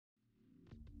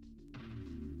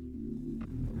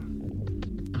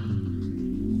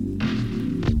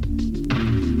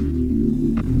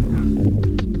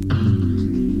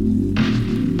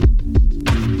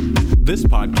This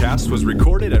podcast was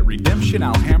recorded at Redemption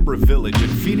Alhambra Village in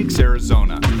Phoenix,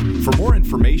 Arizona. For more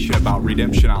information about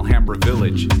Redemption Alhambra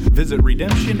Village, visit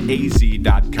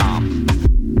redemptionaz.com.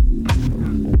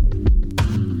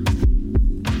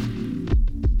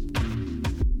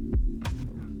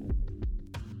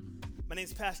 My name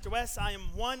is Pastor Wes. I am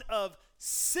one of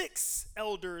 6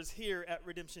 elders here at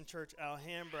Redemption Church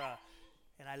Alhambra,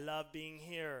 and I love being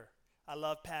here. I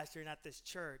love pastoring at this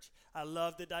church. I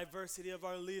love the diversity of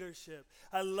our leadership.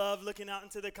 I love looking out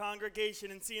into the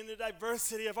congregation and seeing the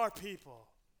diversity of our people.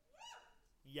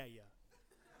 Yeah.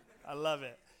 I love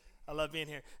it. I love being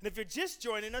here. And if you're just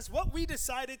joining us, what we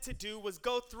decided to do was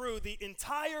go through the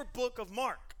entire book of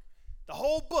Mark, the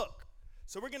whole book.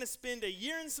 So we're going to spend a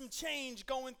year and some change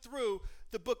going through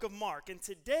the book of Mark. And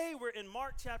today we're in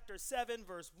Mark chapter 7,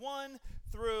 verse 1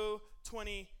 through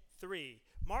 23.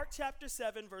 Mark chapter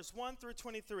 7, verse 1 through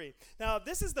 23. Now,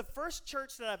 this is the first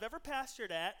church that I've ever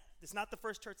pastored at. It's not the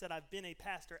first church that I've been a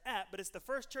pastor at, but it's the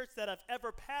first church that I've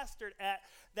ever pastored at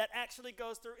that actually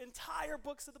goes through entire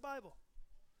books of the Bible.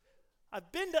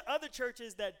 I've been to other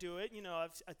churches that do it.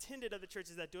 I've attended other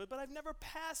churches that do it, but I've never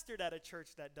pastored at a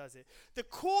church that does it. The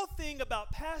cool thing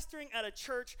about pastoring at a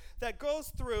church that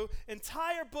goes through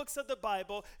entire books of the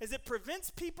Bible is it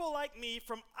prevents people like me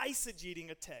from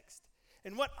eisegeting a text.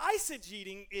 And what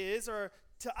eisegeting is, or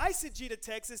to eisegete a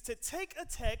text, is to take a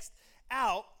text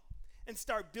out and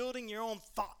start building your own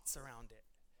thoughts around it.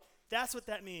 That's what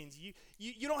that means. You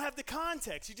don't have the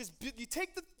context. You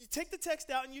take the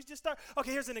text out and you just start.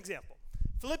 Okay, here's an example.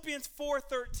 Philippians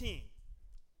 4:13,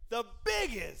 the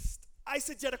biggest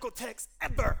eisegetical text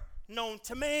ever known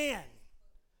to man.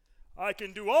 I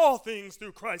can do all things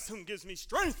through Christ who gives me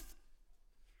strength.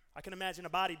 I can imagine a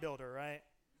bodybuilder, right?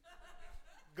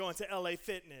 Going to LA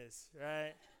Fitness,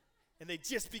 right? And they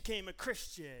just became a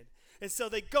Christian. And so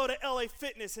they go to LA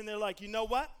Fitness and they're like, you know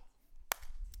what?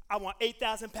 I want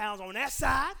 8,000 pounds on that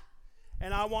side,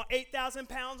 and I want 8,000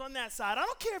 pounds on that side. I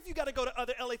don't care if you got to go to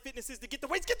other LA Fitnesses to get the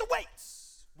weights. Get the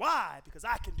weights. Why? Because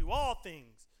I can do all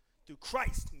things through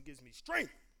Christ who gives me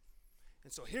strength.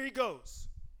 And so here he goes.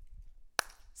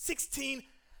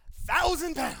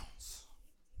 16,000 pounds.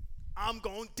 I'm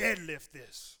going to deadlift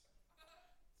this.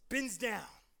 Bends down.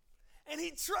 And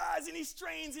he tries and he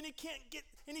strains and he can't get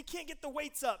the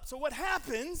weights up. So what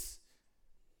happens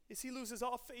is he loses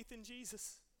all faith in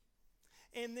Jesus.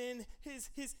 And then he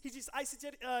just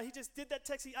did that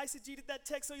text. He eisegeted that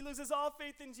text, so he loses all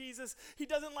faith in Jesus. He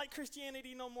doesn't like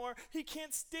Christianity no more. He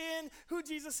can't stand who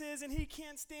Jesus is, and he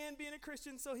can't stand being a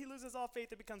Christian, so he loses all faith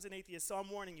and becomes an atheist. So I'm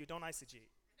warning you, don't eisegete.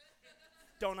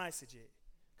 Don't eisegete,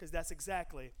 because that's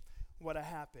exactly what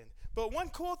happened. But one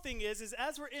cool thing is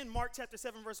as we're in Mark chapter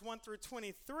 7, verse 1 through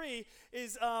 23,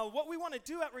 is what we want to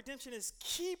do at Redemption is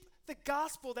keep the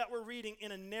gospel that we're reading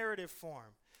in a narrative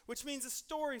form, which means a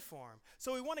story form.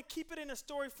 So we want to keep it in a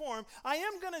story form. I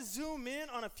am going to zoom in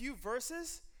on a few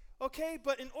verses, okay?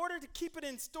 But in order to keep it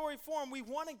in story form, we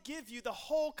want to give you the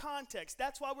whole context.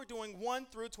 That's why we're doing 1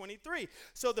 through 23.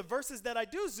 So the verses that I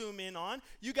do zoom in on,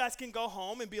 you guys can go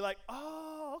home and be like, oh,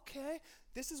 okay,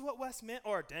 this is what Wes meant.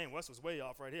 Or, dang, Wes was way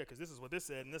off right here because this is what this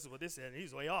said and this is what this said and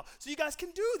he's way off. So you guys can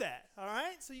do that, all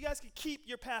right? So you guys can keep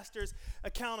your pastors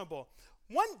accountable.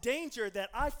 One danger that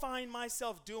I find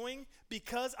myself doing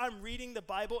because I'm reading the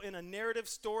Bible in a narrative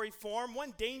story form,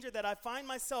 one danger that I find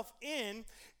myself in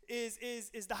is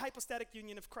the hypostatic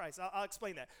union of Christ. I'll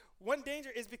explain that. One danger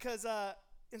is because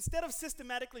instead of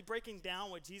systematically breaking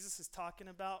down what Jesus is talking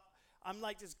about, I'm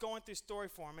like just going through story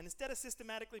form. And instead of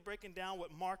systematically breaking down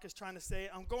what Mark is trying to say,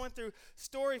 I'm going through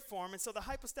story form. And so the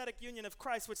hypostatic union of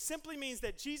Christ, which simply means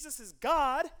that Jesus is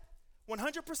God,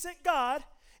 100% God,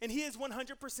 and he is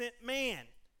 100% man.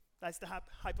 That's the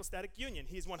hypostatic union.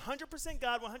 He's 100%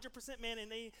 God, 100% man,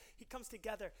 and he comes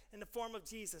together in the form of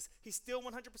Jesus. He's still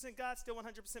 100% God, still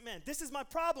 100% man. This is my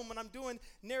problem when I'm doing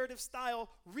narrative style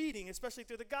reading, especially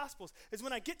through the Gospels, is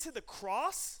when I get to the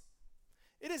cross,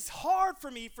 it is hard for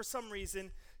me for some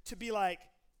reason to be like,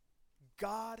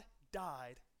 God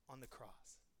died on the cross.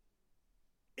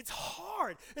 It's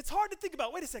hard. It's hard to think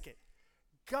about. Wait a second.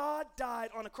 God died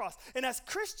on a cross. And as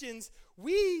Christians,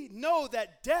 we know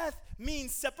that death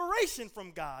means separation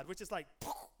from God, which is like,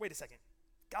 wait a second.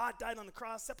 God died on the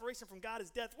cross. Separation from God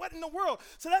is death. What in the world?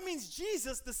 So that means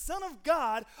Jesus, the Son of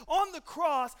God, on the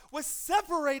cross was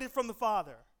separated from the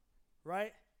Father,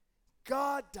 right?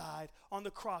 God died on the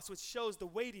cross, which shows the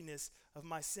weightiness of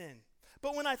my sin.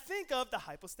 But when I think of the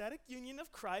hypostatic union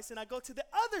of Christ and I go to the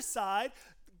other side,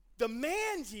 the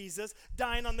man Jesus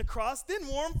dying on the cross, then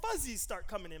warm fuzzies start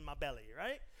coming in my belly,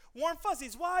 right? warm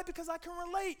fuzzies. Why? Because I can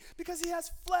relate. Because he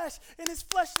has flesh, and his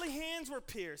fleshly hands were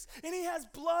pierced. And he has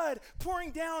blood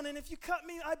pouring down, and if you cut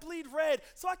me, I bleed red.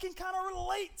 So I can kind of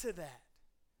relate to that.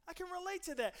 I can relate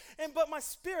to that. But my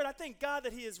spirit, I thank God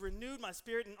that he has renewed my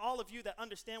spirit, and all of you that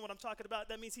understand what I'm talking about,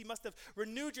 that means he must have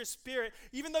renewed your spirit.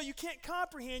 Even though you can't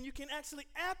comprehend, you can actually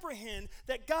apprehend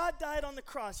that God died on the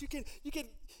cross. You can,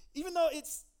 even though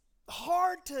it's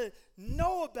hard to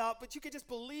know about, but you can just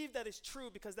believe that it's true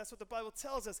because that's what the Bible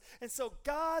tells us. And so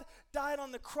God died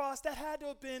on the cross. That had to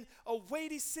have been a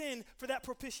weighty sin for that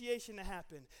propitiation to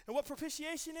happen. And what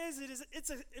propitiation is, it's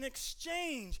an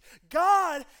exchange.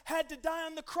 God had to die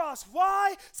on the cross.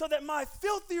 Why? So that my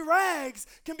filthy rags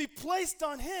can be placed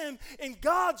on him and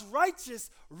God's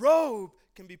righteous robe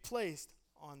can be placed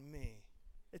on me.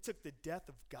 It took the death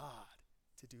of God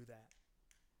to do that.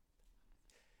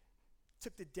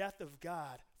 Took the death of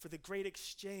God for the great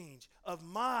exchange of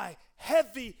my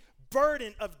heavy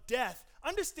burden of death.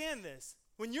 Understand this.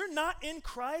 When you're not in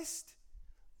Christ,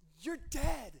 you're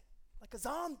dead, like a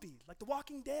zombie, like The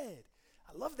Walking Dead.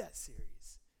 I love that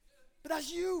series. But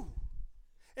that's you.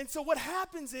 And so what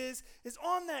happens is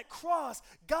on that cross,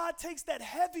 God takes that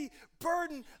heavy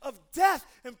burden of death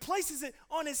and places it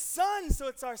on his son. So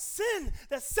it's our sin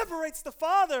that separates the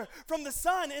Father from the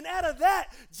Son. And out of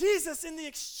that, Jesus in the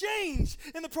exchange,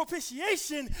 in the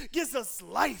propitiation, gives us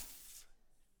life.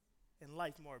 And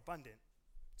life more abundant.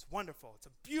 It's wonderful. It's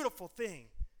a beautiful thing.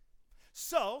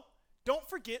 So don't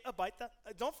forget about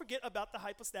the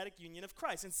hypostatic union of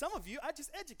Christ. And some of you, I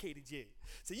just educated you.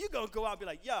 So you're going to go out and be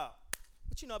like, yo,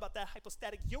 what you know about that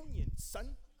hypostatic union,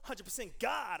 son? 100%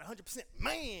 God, 100%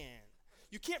 man.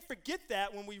 You can't forget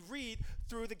that when we read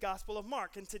through the Gospel of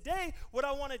Mark. And today, what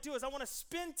I want to do is I want to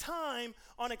spend time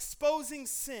on exposing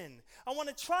sin. I want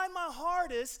to try my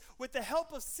hardest with the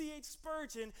help of C.H.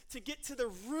 Spurgeon to get to the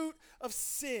root of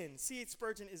sin. C.H.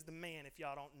 Spurgeon is the man, if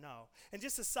y'all don't know. And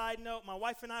just a side note, my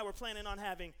wife and I were planning on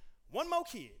having one more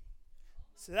kid.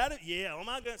 So oh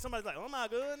my God, somebody's like, oh my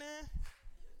goodness.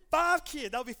 5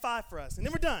 kids, that'll be 5 for us. And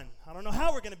then we're done. I don't know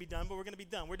how we're going to be done, but we're going to be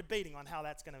done. We're debating on how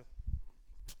that's going to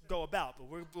go about, but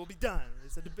we'll be done.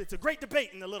 It's a great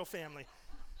debate in the little family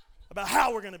about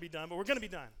how we're going to be done, but we're going to be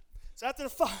done. So after the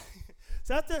 5,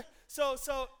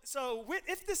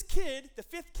 if this kid, the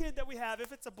 5th kid that we have,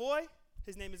 if it's a boy,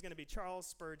 his name is going to be Charles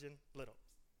Spurgeon Little.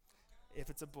 If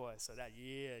it's a boy, so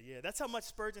that's how much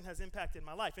Spurgeon has impacted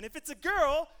my life. And if it's a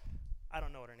girl, I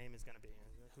don't know what her name is going to be.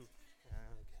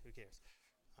 Who cares?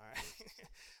 All right.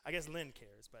 I guess Lynn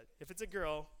cares, but if it's a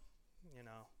girl,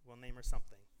 we'll name her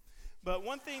something. But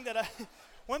one thing that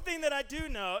I do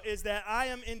know is that I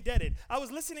am indebted. I was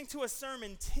listening to a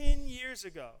sermon 10 years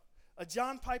ago, a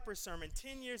John Piper sermon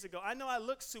 10 years ago. I know I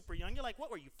look super young. You're like, what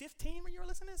were you, 15 when you were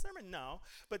listening to this sermon? No.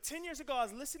 But 10 years ago, I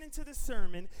was listening to this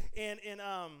sermon, and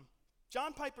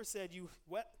John Piper said,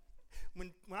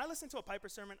 when I listen to a Piper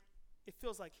sermon, it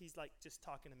feels like he's like just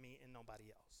talking to me and nobody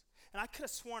else. And I could have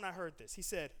sworn I heard this. He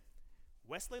said,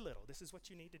 Wesley Little, this is what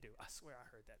you need to do. I swear I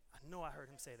heard that. I know I heard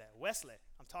him say that. Wesley,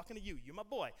 I'm talking to you. You're my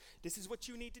boy. This is what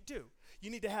you need to do.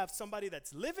 You need to have somebody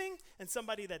that's living and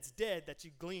somebody that's dead that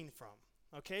you glean from.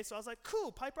 Okay, so I was like,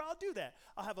 cool, Piper, I'll do that.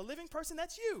 I'll have a living person,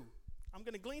 that's you. I'm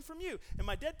going to glean from you. And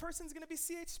my dead person's going to be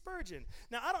C.H. Spurgeon.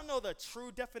 Now, I don't know the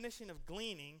true definition of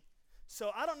gleaning,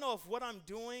 so I don't know if what I'm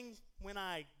doing when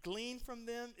I glean from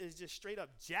them is just straight up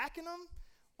jacking them,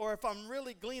 or if I'm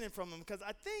really gleaning from them, because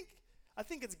I think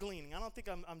it's gleaning. I don't think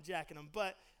I'm jacking them.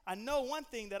 But I know one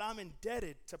thing, that I'm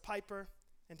indebted to Piper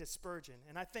and to Spurgeon.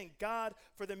 And I thank God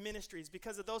for their ministries.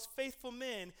 Because of those faithful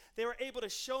men, they were able to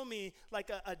show me like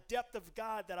a depth of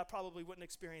God that I probably wouldn't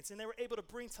experience. And they were able to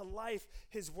bring to life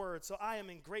his word. So I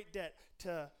am in great debt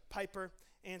to Piper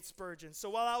and Spurgeon. So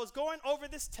while I was going over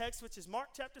this text, which is Mark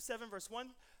chapter 7, verse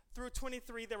 1 through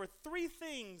 23, there were 3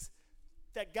 things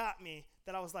that got me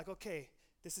that I was like, okay,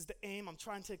 this is the aim. I'm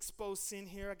trying to expose sin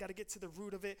here. I got to get to the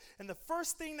root of it. And the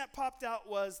first thing that popped out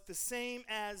was the same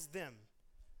as them.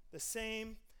 The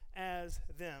same as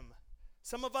them.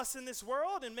 Some of us in this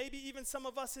world, and maybe even some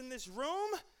of us in this room,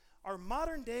 are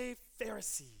modern day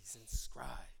Pharisees and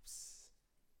scribes.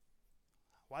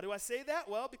 Why do I say that?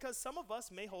 Well, because some of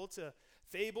us may hold to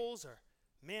fables or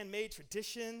man-made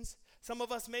traditions. Some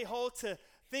of us may hold to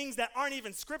things that aren't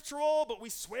even scriptural, but we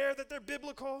swear that they're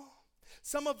biblical.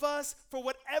 Some of us, for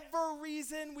whatever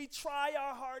reason, we try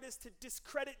our hardest to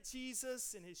discredit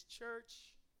Jesus and his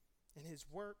church and his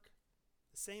work,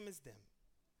 the same as them.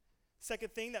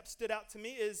 Second thing that stood out to me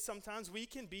is sometimes we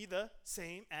can be the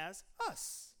same as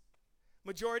us.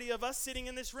 Majority of us sitting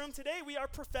in this room today, we are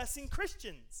professing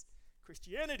Christians.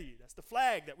 Christianity, that's the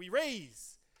flag that we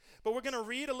raise. But we're going to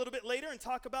read a little bit later and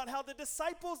talk about how the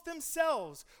disciples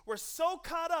themselves were so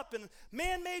caught up in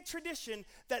man-made tradition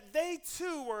that they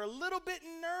too were a little bit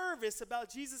nervous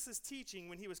about Jesus' teaching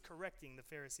when he was correcting the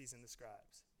Pharisees and the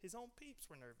scribes. His own peeps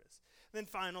were nervous. Then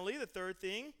finally, the third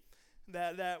thing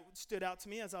that stood out to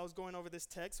me as I was going over this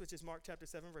text, which is Mark chapter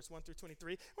 7, verse 1 through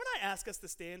 23. When I ask us to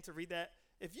stand to read that,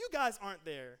 if you guys aren't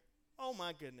there, oh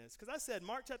my goodness, because I said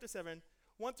Mark chapter 7,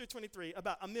 1 through 23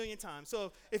 about a million times.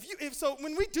 So so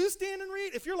when we do stand and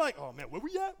read, if you're like, oh man, where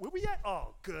we at?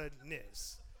 Oh,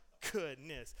 goodness.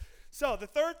 So the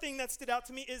third thing that stood out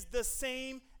to me is the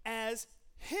same as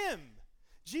him.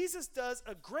 Jesus does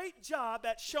a great job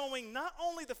at showing not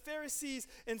only the Pharisees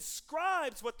and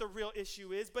scribes what the real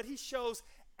issue is, but he shows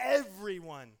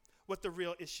everyone what the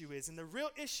real issue is. And the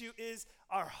real issue is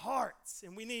our hearts.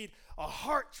 And we need a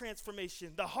heart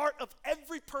transformation. The heart of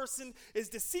every person is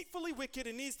deceitfully wicked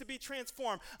and needs to be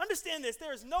transformed. Understand this,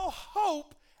 there is no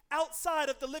hope outside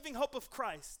of the living hope of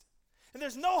Christ. And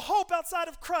there's no hope outside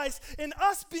of Christ, and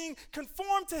us being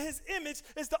conformed to his image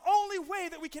is the only way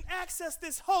that we can access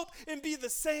this hope and be the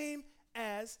same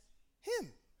as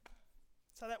him.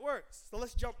 That's how that works. So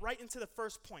let's jump right into the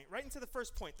first point,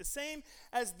 the same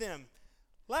as them.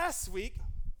 Last week,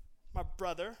 my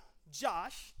brother,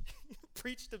 Josh,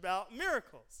 preached about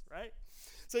miracles, right?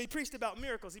 So he preached about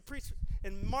miracles. He preached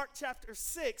in Mark chapter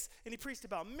 6, and he preached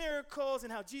about miracles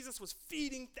and how Jesus was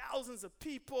feeding thousands of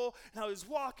people and how he was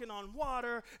walking on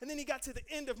water. And then he got to the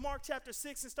end of Mark chapter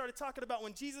 6 and started talking about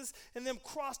when Jesus and them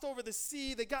crossed over the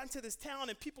sea. They got into this town,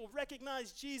 and people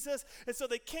recognized Jesus. And so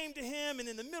they came to him, and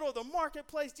in the middle of the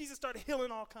marketplace, Jesus started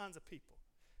healing all kinds of people.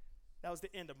 That was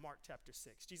the end of Mark chapter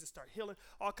 6. Jesus started healing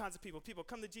all kinds of people. People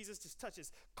come to Jesus, just touch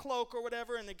his cloak or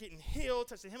whatever, and they're getting healed.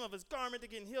 Touch the hem of his garment, they're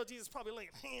getting healed. Jesus probably laying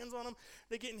hands on them.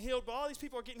 They're getting healed, but all these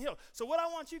people are getting healed. So what I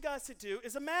want you guys to do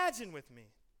is imagine with me.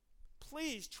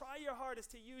 Please try your hardest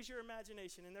to use your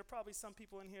imagination. And there are probably some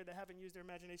people in here that haven't used their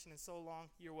imagination in so long.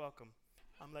 You're welcome.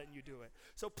 I'm letting you do it.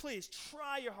 So please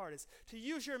try your hardest to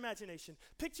use your imagination.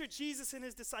 Picture Jesus and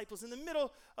his disciples in the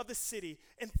middle of the city,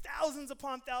 and thousands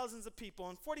upon thousands of people,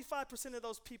 and 45% of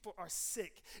those people are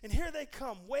sick. And here they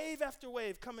come, wave after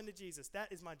wave, coming to Jesus.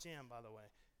 That is my jam, by the way.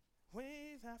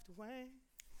 Wave after wave.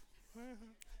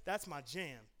 That's my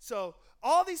jam. So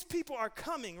all these people are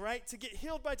coming, right, to get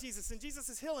healed by Jesus, and Jesus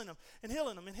is healing them and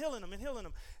healing them and healing them and healing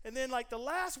them. And then like the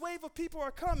last wave of people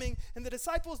are coming, and the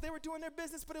disciples, they were doing their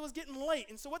business, but it was getting late.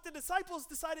 And so what the disciples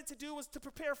decided to do was to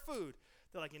prepare food.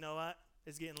 They're like, you know what?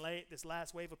 It's getting late. This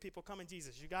last wave of people coming.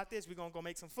 Jesus, you got this? We're going to go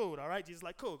make some food, all right? Jesus is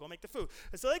like, cool, go make the food.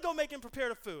 And so they go make and prepare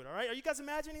the food, all right? Are you guys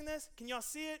imagining this? Can y'all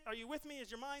see it? Are you with me?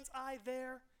 Is your mind's eye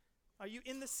there? Are you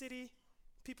in the city?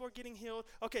 People are getting healed.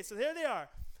 Okay, so there they are.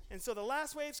 And so the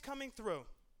last wave's coming through.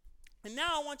 And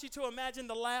now I want you to imagine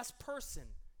the last person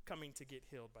coming to get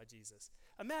healed by Jesus.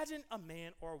 Imagine a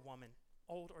man or a woman,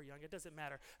 old or young, it doesn't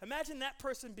matter. Imagine that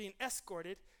person being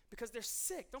escorted because they're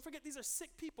sick. Don't forget, these are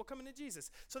sick people coming to Jesus.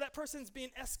 So that person's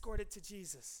being escorted to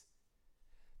Jesus.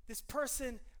 This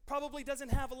person probably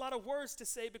doesn't have a lot of words to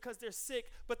say because they're sick,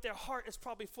 but their heart is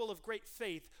probably full of great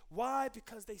faith. Why?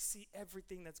 Because they see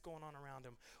everything that's going on around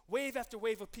them. Wave after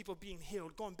wave of people being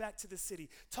healed, going back to the city,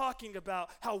 talking about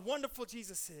how wonderful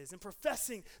Jesus is and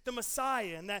professing the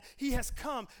Messiah and that he has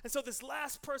come. And so this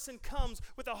last person comes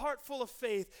with a heart full of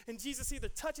faith, and Jesus either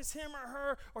touches him or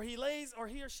her, or he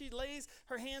or she lays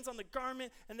her hands on the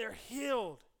garment, and they're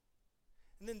healed.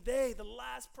 And then the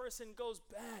last person, goes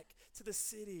back to the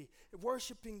city,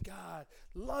 worshiping God,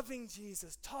 loving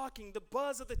Jesus, talking. The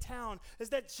buzz of the town is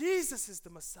that Jesus is the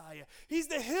Messiah. He's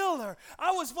the healer.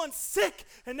 I was once sick,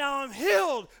 and now I'm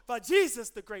healed by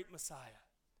Jesus, the great Messiah.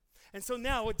 And so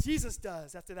now what Jesus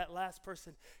does after that last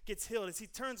person gets healed is he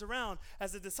turns around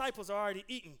as the disciples are already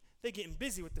eating. They're getting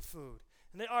busy with the food,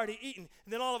 and they're already eating.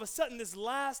 And then all of a sudden, this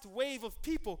last wave of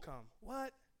people come.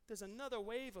 What? There's another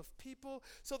wave of people.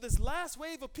 So this last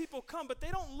wave of people come, but they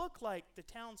don't look like the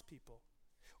townspeople.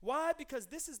 Why? Because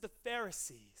this is the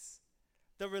Pharisees,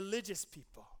 the religious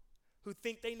people who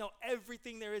think they know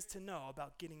everything there is to know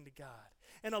about getting to God.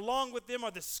 And along with them are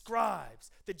the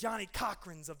scribes, the Johnny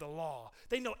Cochrans of the law.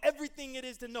 They know everything it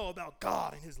is to know about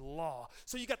God and his law.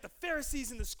 So you got the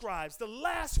Pharisees and the scribes, the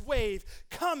last wave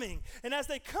coming. And as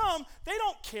they come, they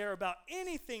don't care about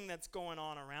anything that's going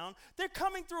on around. They're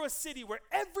coming through a city where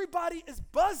everybody is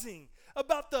buzzing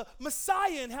about the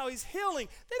Messiah and how he's healing.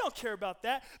 They don't care about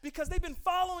that because they've been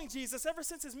following Jesus ever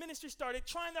since his ministry started,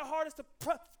 trying their hardest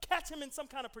to catch him in some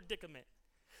kind of predicament.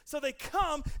 So they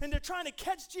come and they're trying to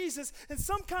catch Jesus in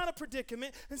some kind of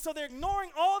predicament, and so they're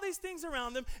ignoring all these things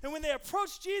around them. And when they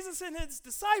approach Jesus and his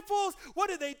disciples, what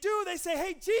do? They say,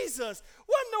 hey, Jesus,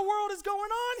 what in the world is going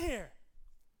on here?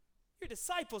 your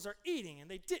disciples are eating and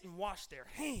they didn't wash their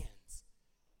hands.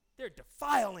 They're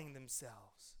defiling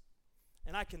themselves.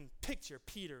 And I can picture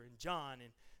Peter and John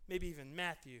and maybe even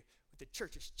Matthew with the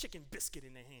church's chicken biscuit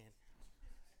in their hand.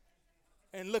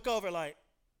 And look over like,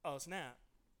 oh snap,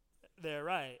 they're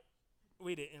right.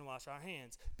 We didn't wash our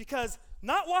hands. Because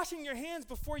not washing your hands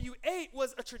before you ate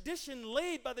was a tradition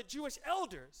laid by the Jewish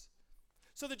elders.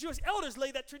 So the Jewish elders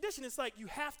laid that tradition. It's like you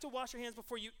have to wash your hands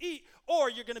before you eat or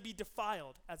you're going to be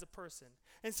defiled as a person.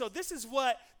 And so this is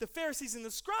what the Pharisees and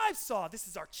the scribes saw. This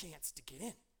is our chance to get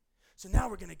in. So now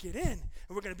we're going to get in and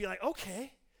we're going to be like,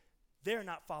 okay, they're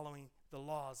not following the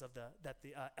laws of that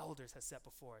the elders have set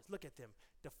before us. Look at them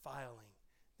defiling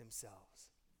themselves.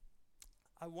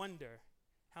 I wonder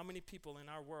how many people in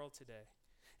our world today,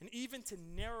 and even to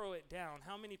narrow it down,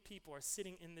 how many people are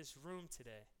sitting in this room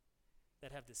today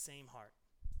that have the same heart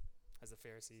as the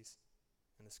Pharisees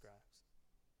and the scribes.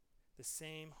 The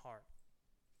same heart.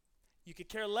 You could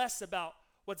care less about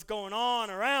what's going on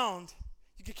around.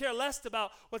 You could care less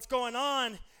about what's going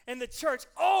on in the church.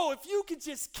 Oh, if you could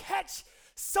just catch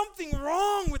something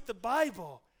wrong with the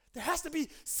Bible. There has to be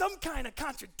some kind of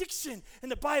contradiction in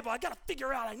the Bible. I got to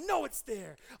figure out. I know it's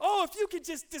there. Oh, if you could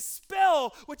just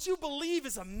dispel what you believe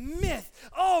is a myth.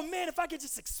 Oh, man, if I could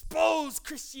just expose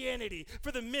Christianity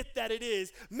for the myth that it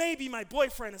is, maybe my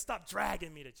boyfriend will stop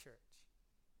dragging me to church.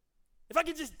 If I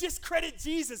could just discredit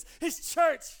Jesus, his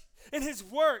church, and his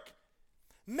work,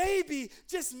 maybe,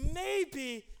 just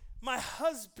maybe, my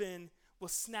husband will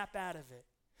snap out of it.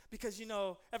 Because, you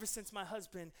know, ever since my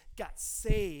husband got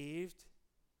saved,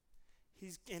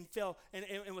 and fell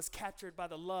and was captured by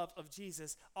the love of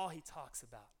Jesus, all he talks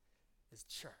about is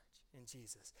church and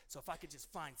Jesus. So if I could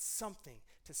just find something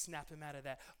to snap him out of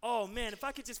that. Oh man, if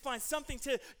I could just find something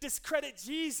to discredit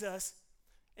Jesus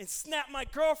and snap my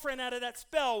girlfriend out of that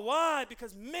spell. Why?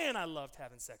 Because man, I loved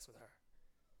having sex with her.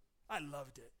 I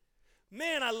loved it.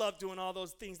 Man, I love doing all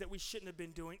those things that we shouldn't have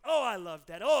been doing. Oh, I love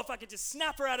that. Oh, if I could just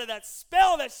snap her out of that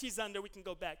spell that she's under, we can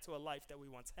go back to a life that we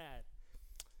once had.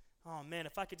 Oh man,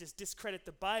 if I could just discredit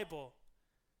the Bible,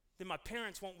 then my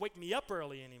parents won't wake me up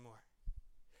early anymore.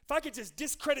 If I could just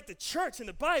discredit the church and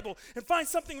the Bible and find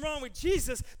something wrong with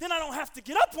Jesus, then I don't have to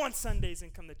get up on Sundays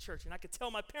and come to church. And I could tell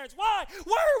my parents, why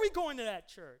are we going to that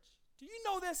church? Do you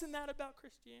know this and that about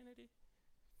Christianity?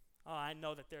 Oh, I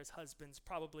know that there's husbands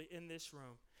probably in this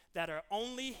room that are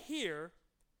only here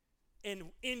and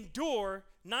endure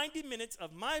 90 minutes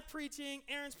of my preaching,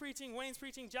 Aaron's preaching, Wayne's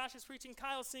preaching, Josh's preaching,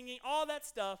 Kyle's singing, all that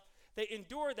stuff. They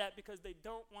endure that because they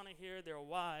don't want to hear their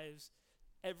wives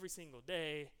every single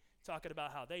day talking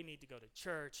about how they need to go to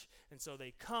church. And so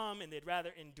they come and they'd rather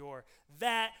endure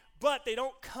that. But they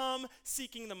don't come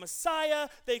seeking the Messiah.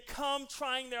 They come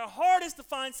trying their hardest to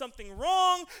find something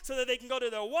wrong so that they can go to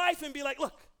their wife and be like,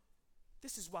 look,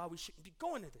 this is why we shouldn't be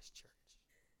going to this church.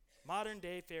 Modern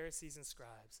day Pharisees and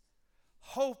scribes.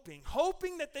 Hoping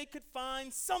that they could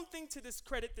find something to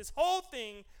discredit this whole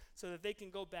thing so that they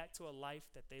can go back to a life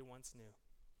that they once knew.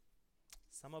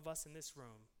 Some of us in this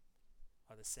room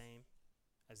are the same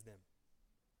as them.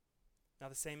 Now,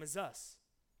 the same as us.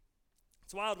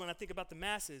 It's wild when I think about the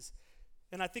masses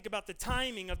and I think about the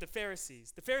timing of the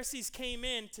Pharisees. The Pharisees came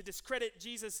in to discredit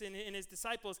Jesus and his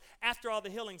disciples after all the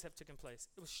healings have taken place.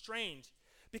 It was strange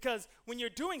because when you're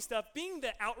doing stuff, being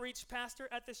the outreach pastor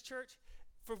at this church,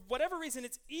 for whatever reason,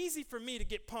 it's easy for me to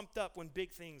get pumped up when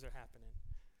big things are happening.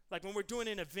 Like when we're doing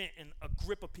an event and a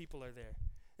grip of people are there.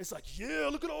 It's like, yeah,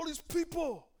 look at all these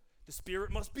people. The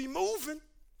Spirit must be moving.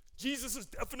 Jesus is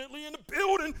definitely in the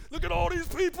building. Look at all these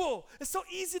people. It's so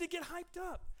easy to get hyped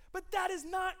up. But that is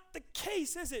not the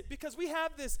case, is it? Because we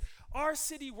have this Our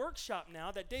City workshop now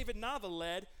that David Nava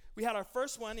led. We had our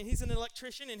first one, and he's an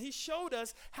electrician, and he showed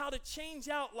us how to change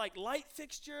out like light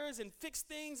fixtures and fix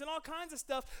things and all kinds of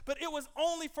stuff, but it was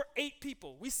only for 8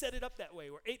 people. We set it up that way.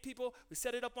 We're 8 people. We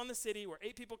set it up on the city where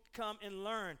 8 people could come and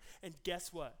learn. And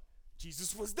guess what?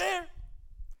 Jesus was there.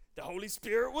 The Holy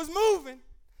Spirit was moving.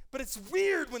 But it's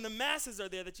weird when the masses are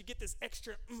there that you get this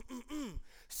extra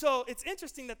So it's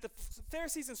interesting that the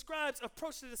Pharisees and scribes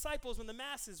approached the disciples when the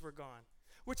masses were gone,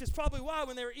 which is probably why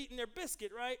when they were eating their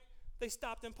biscuit, right? They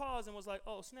stopped and paused and was like,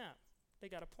 oh, snap, they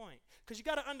got a point. Because you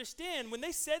got to understand, when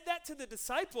they said that to the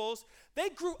disciples, they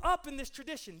grew up in this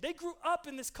tradition. They grew up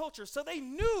in this culture. So they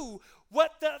knew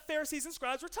what the Pharisees and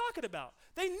scribes were talking about.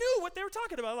 They knew what they were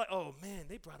talking about. Like, oh, man,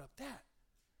 they brought up that.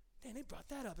 Man, they brought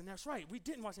that up, and that's right. We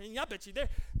didn't watch it. And I bet you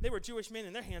they were Jewish men,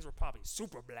 and their hands were probably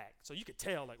super black. So you could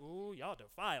tell, like, ooh, y'all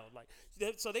defiled.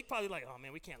 So they probably like, oh,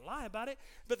 man, we can't lie about it.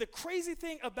 But the crazy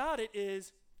thing about it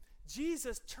is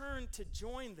Jesus turned to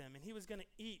join them, and he was going to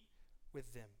eat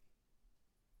with them.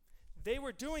 They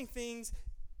were doing things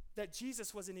that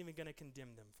Jesus wasn't even going to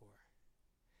condemn them for.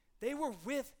 They were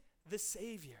with the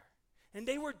Savior, and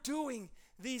they were doing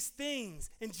these things,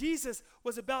 and Jesus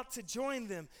was about to join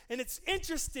them. And it's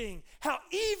interesting how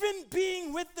even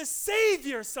being with the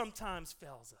Savior sometimes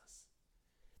fails us.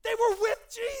 They were with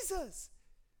Jesus,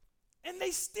 and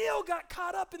they still got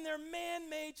caught up in their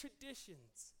man-made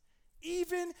traditions.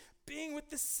 Even being with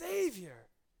the Savior,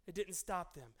 it didn't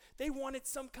stop them. They wanted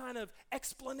some kind of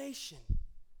explanation.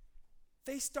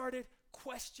 They started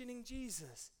questioning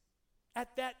Jesus.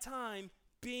 At that time,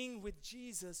 being with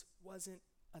Jesus wasn't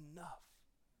enough.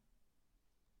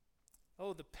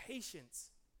 Oh, the patience.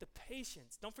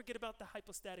 Don't forget about the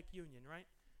hypostatic union, right?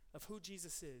 Of who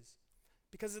Jesus is.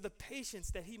 Because of the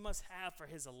patience that he must have for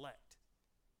his elect.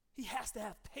 He has to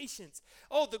have patience.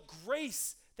 Oh, the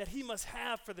grace that he must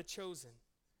have for the chosen.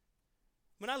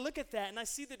 When I look at that and I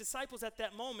see the disciples at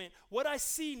that moment, what I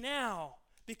see now,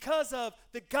 because of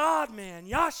the God-man,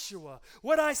 Yahshua,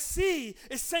 what I see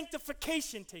is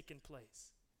sanctification taking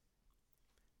place.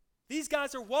 These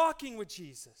guys are walking with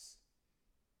Jesus.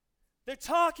 They're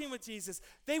talking with Jesus.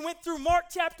 They went through Mark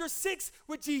chapter 6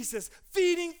 with Jesus,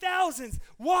 feeding thousands,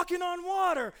 walking on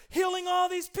water, healing all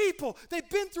these people. They've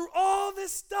been through all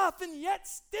this stuff, and yet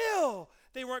still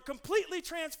they weren't completely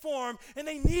transformed, and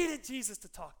they needed Jesus to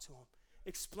talk to them.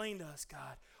 Explain to us,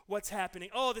 God, what's happening.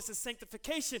 Oh, this is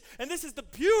sanctification, and this is the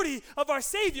beauty of our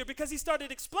Savior, because he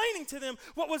started explaining to them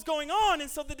what was going on, and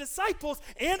so the disciples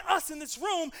and us in this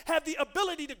room have the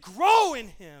ability to grow in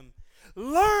him.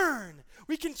 Learn.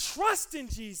 We can trust in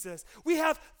Jesus. We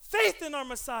have faith in our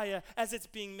Messiah as it's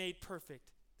being made perfect.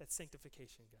 That's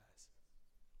sanctification, guys.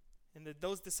 And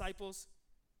those disciples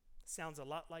sounds a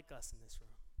lot like us in this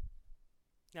room.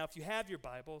 Now, if you have your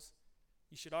Bibles,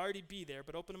 you should already be there,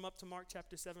 but open them up to Mark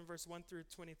chapter 7, verse 1 through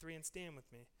 23, and stand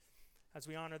with me as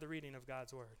we honor the reading of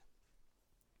God's word.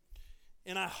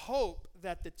 And I hope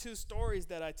that the two stories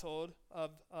that I told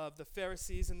of the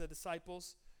Pharisees and the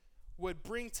disciples would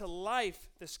bring to life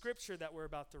the scripture that we're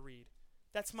about to read.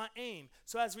 That's my aim.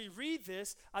 So as we read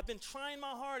this, I've been trying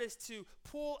my hardest to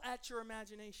pull at your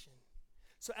imagination.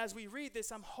 So as we read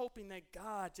this, I'm hoping that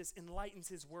God just enlightens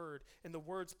his word and the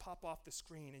words pop off the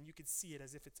screen and you can see it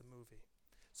as if it's a movie.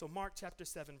 So Mark chapter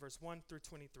 7, verse 1 through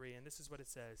 23, and this is what it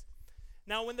says.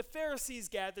 Now when the Pharisees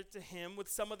gathered to him with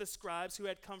some of the scribes who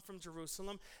had come from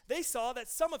Jerusalem, they saw that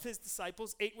some of his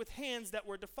disciples ate with hands that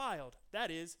were defiled,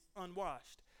 that is,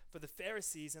 unwashed. For the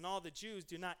Pharisees and all the Jews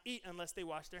do not eat unless they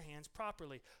wash their hands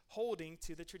properly, holding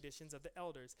to the traditions of the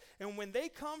elders. And when they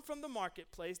come from the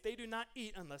marketplace, they do not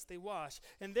eat unless they wash.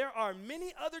 And there are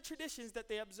many other traditions that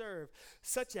they observe,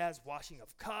 such as washing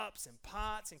of cups and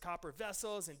pots and copper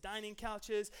vessels and dining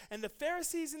couches. And the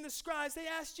Pharisees and the scribes, they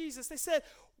asked Jesus, they said,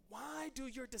 "Why do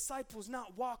your disciples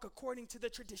not walk according to the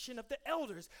tradition of the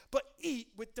elders, but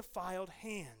eat with defiled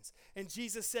hands?" And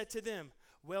Jesus said to them,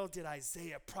 "Well did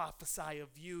Isaiah prophesy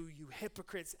of you, you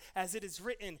hypocrites, as it is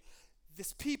written,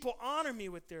 this people honor me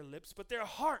with their lips, but their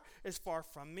heart is far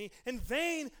from me. In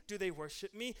vain do they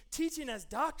worship me, teaching as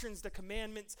doctrines the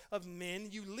commandments of men.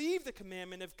 You leave the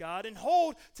commandment of God and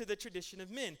hold to the tradition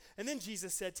of men." And then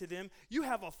Jesus said to them, "You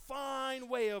have a fine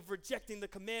way of rejecting the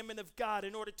commandment of God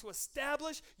in order to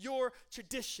establish your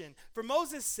tradition. For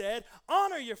Moses said,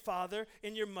 'Honor your father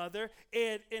and your mother,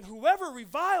 and whoever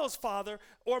reviles father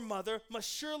or mother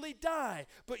must surely die.'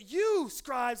 But you,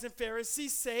 scribes and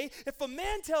Pharisees, say, if a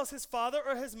man tells his father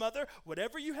or his mother,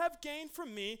 'Whatever you have gained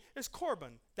from me is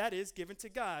korban,' that is, given to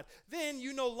God, then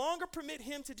you no longer permit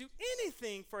him to do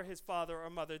anything for his father or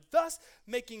mother, thus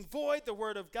making void the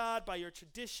word of God by your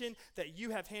tradition that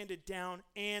you have handed down,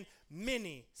 and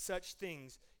many such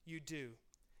things you do."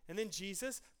 And then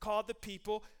Jesus called the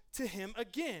people to him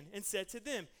again and said to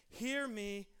them, "Hear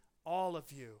me, all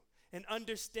of you, and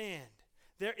understand.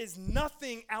 There is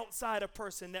nothing outside a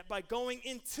person that by going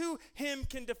into him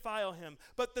can defile him,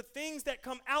 but the things that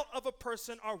come out of a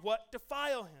person are what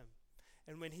defile him."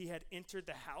 And when he had entered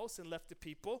the house and left the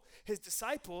people, his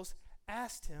disciples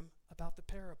asked him about the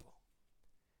parable.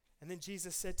 And then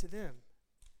Jesus said to them,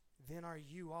 "Then are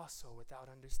you also without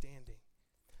understanding?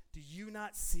 Do you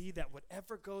not see that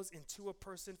whatever goes into a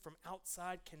person from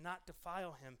outside cannot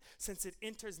defile him, since it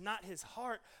enters not his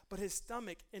heart, but his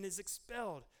stomach, and is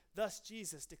expelled?" Thus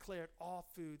Jesus declared all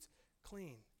foods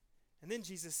clean. And then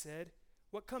Jesus said,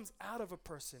 "What comes out of a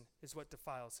person is what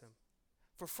defiles him.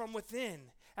 For from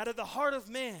within, out of the heart of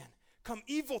man, come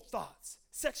evil thoughts,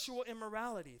 sexual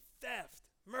immorality, theft,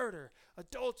 murder,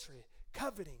 adultery,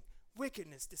 coveting,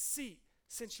 wickedness, deceit,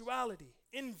 sensuality,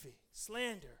 envy,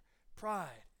 slander,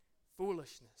 pride,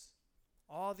 foolishness.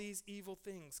 All these evil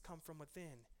things come from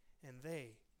within, and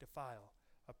they defile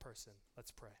a person."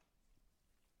 Let's pray.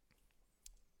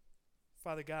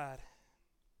 Father God,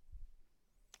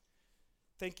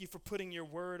 thank you for putting your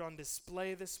word on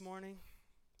display this morning.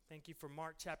 Thank you for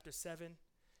Mark chapter 7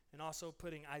 and also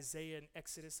putting Isaiah and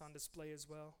Exodus on display as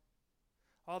well.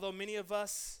 Although many of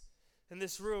us in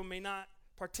this room may not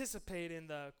participate in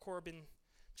the Corban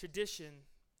tradition,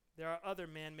 there are other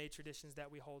man-made traditions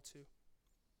that we hold to.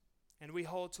 And we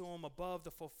hold to them above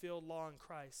the fulfilled law in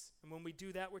Christ. And when we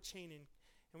do that, we're chaining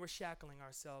and we're shackling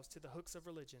ourselves to the hooks of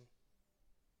religion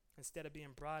instead of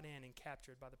being brought in and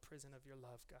captured by the prison of your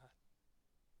love, God.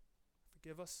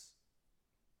 Forgive us.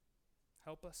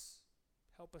 Help us.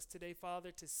 Help us today,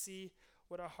 Father, to see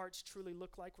what our hearts truly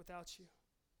look like without you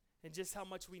and just how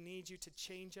much we need you to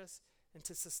change us and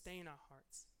to sustain our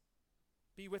hearts.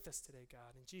 Be with us today,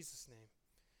 God. In Jesus' name,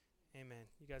 amen.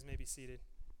 You guys may be seated.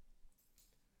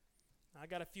 I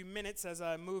got a few minutes as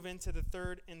I move into the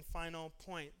third and final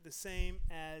point, the same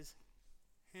as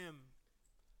him.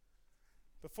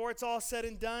 Before it's all said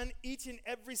and done, each and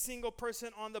every single person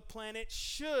on the planet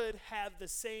should have the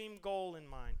same goal in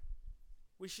mind.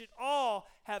 We should all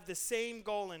have the same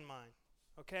goal in mind,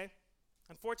 okay?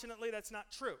 Unfortunately, that's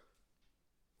not true.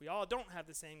 We all don't have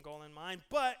the same goal in mind,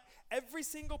 but every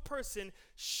single person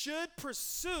should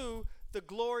pursue the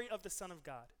glory of the Son of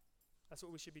God. That's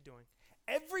what we should be doing.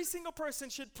 Every single person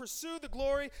should pursue the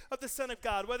glory of the Son of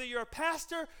God. Whether you're a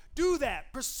pastor, do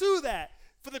that. Pursue that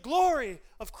for the glory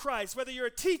of Christ. Whether you're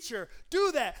a teacher,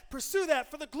 do that. Pursue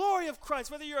that for the glory of Christ.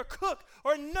 Whether you're a cook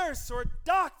or a nurse or a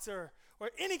doctor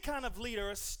or any kind of leader,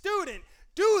 a student,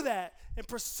 do that in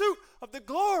pursuit of the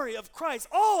glory of Christ.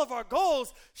 All of our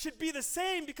goals should be the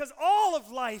same because all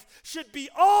of life should be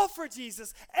all for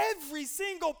Jesus. Every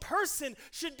single person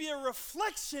should be a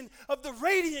reflection of the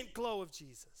radiant glow of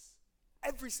Jesus.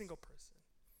 Every single person.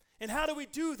 And how do we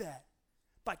do that?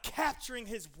 By capturing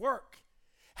his work.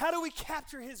 How do we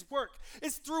capture his work?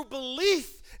 It's through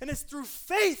belief and it's through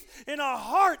faith in our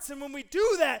hearts. And when we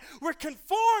do that, we're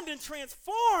conformed and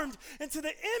transformed into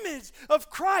the image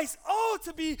of Christ. Oh,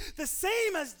 to be the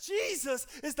same as Jesus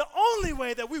is the only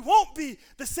way that we won't be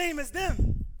the same as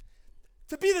them.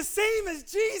 To be the same as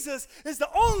Jesus is the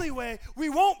only way we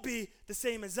won't be the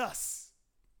same as us.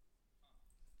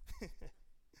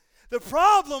 The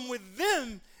problem with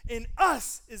them and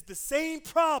us is the same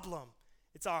problem.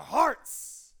 It's our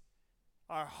hearts.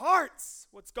 Our hearts.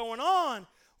 What's going on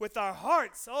with our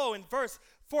hearts? Oh, in verse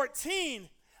 14,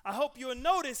 I hope you will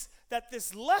notice that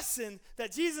this lesson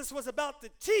that Jesus was about to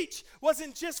teach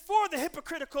wasn't just for the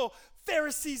hypocritical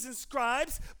Pharisees and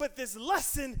scribes, but this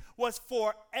lesson was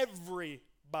for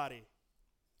everybody.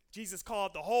 Jesus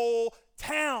called the whole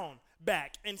town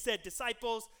back and said,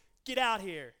 disciples, get out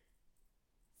here.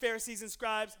 Pharisees and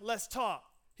scribes, let's talk.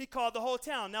 He called the whole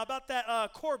town. Now about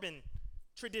that Corban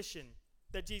tradition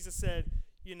that Jesus said,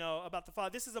 about the father.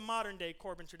 This is a modern day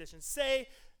Corban tradition. Say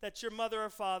that your mother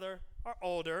or father are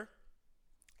older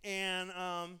and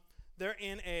they're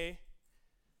in a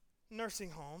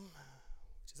nursing home,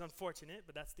 which is unfortunate,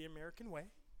 but that's the American way.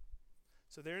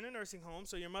 So they're in a nursing home.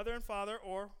 So your mother and father,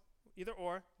 or either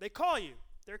or, they call you,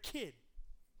 their kid,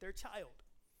 their child.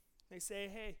 They say,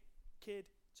 hey, kid,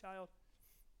 child,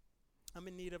 I'm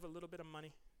in need of a little bit of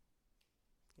money.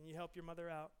 Can you help your mother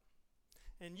out?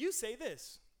 And you say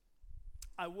this,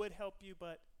 I would help you,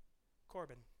 but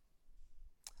Corbin,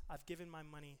 I've given my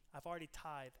money, I've already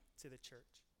tithed to the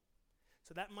church.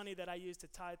 So that money that I used to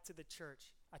tithe to the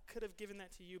church, I could have given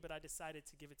that to you, but I decided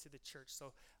to give it to the church,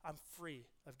 so I'm free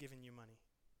of giving you money.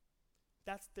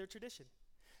 That's their tradition.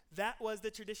 That was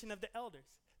the tradition of the elders.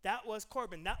 That was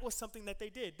Corban. That was something that they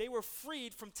did. They were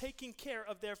freed from taking care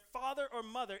of their father or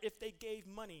mother if they gave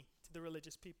money to the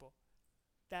religious people.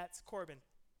 That's Corban.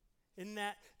 And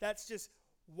that's just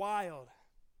wild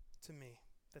to me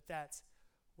that that's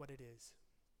what it is.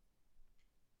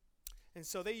 And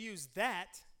so they used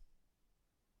that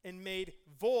and made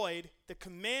void the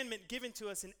commandment given to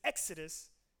us in Exodus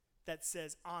that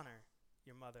says, honor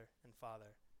your mother and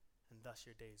father, and thus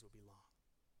your days will be long.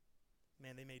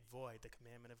 Man, they made void the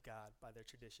commandment of God by their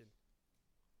tradition.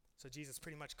 So Jesus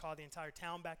pretty much called the entire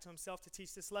town back to himself to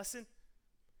teach this lesson.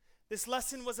 This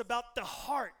lesson was about the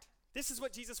heart. This is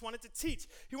what Jesus wanted to teach.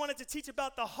 He wanted to teach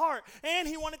about the heart, and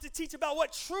he wanted to teach about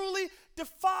what truly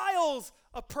defiles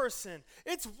a person.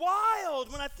 It's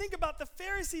wild when I think about the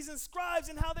Pharisees and scribes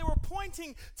and how they were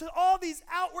pointing to all these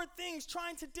outward things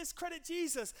trying to discredit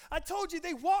Jesus. I told you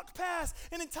they walked past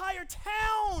an entire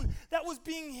town that was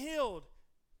being healed.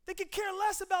 They could care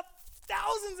less about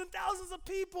thousands and thousands of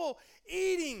people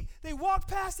eating. They walked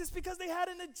past this because they had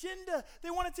an agenda.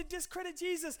 They wanted to discredit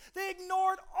Jesus. They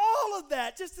ignored all of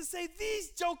that just to say these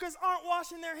jokers aren't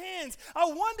washing their hands. I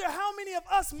wonder how many of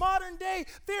us modern day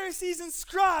Pharisees and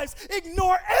scribes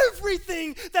ignore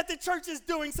everything that the church is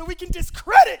doing so we can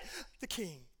discredit the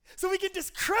king. So we can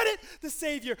discredit the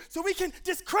Savior. So we can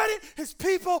discredit his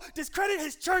people, discredit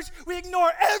his church. We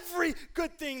ignore every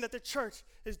good thing that the church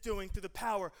is doing through the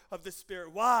power of the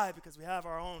Spirit. Why? Because we have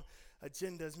our own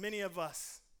agendas. Many of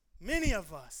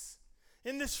us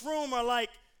in this room are like,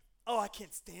 oh, I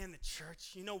can't stand the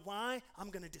church. You know why? I'm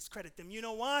going to discredit them. You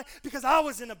know why? Because I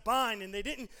was in a bind and they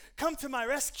didn't come to my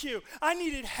rescue. I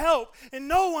needed help and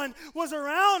no one was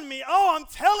around me. Oh, I'm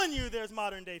telling you, there's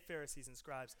modern day Pharisees and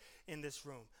scribes in this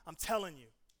room. I'm telling you.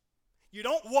 You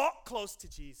don't walk close to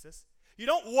Jesus. You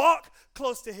don't walk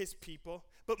close to his people.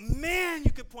 But man,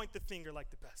 you could point the finger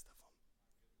like the best of them.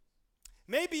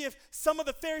 Maybe if some of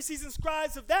the Pharisees and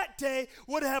scribes of that day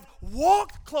would have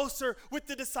walked closer with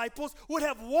the disciples, would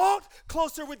have walked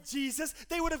closer with Jesus,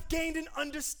 they would have gained an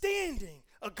understanding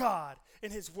of God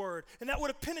and his word. And that would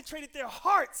have penetrated their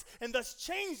hearts and thus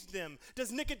changed them.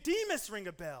 Does Nicodemus ring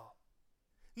a bell?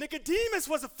 Nicodemus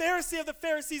was a Pharisee of the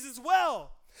Pharisees as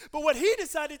well. But what he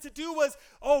decided to do was,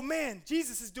 oh man,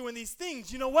 Jesus is doing these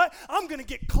things. You know what? I'm going to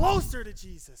get closer to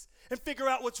Jesus and figure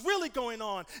out what's really going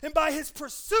on. And by his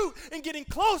pursuit and getting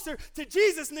closer to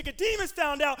Jesus, Nicodemus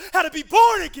found out how to be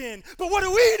born again. But what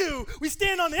do? We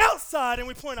stand on the outside and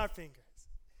we point our fingers.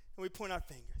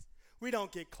 We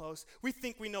don't get close. We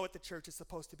think we know what the church is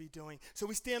supposed to be doing. So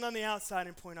we stand on the outside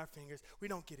and point our fingers. We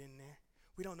don't get in there.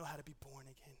 We don't know how to be born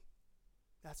again.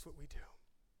 That's what we do.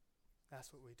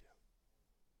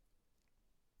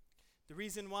 The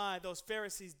reason why those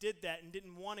Pharisees did that and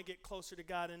didn't want to get closer to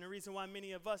God, and the reason why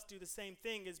many of us do the same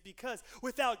thing, is because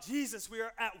without Jesus, we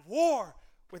are at war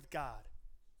with God.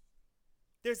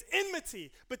 There's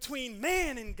enmity between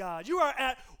man and God. You are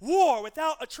at war.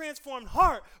 Without a transformed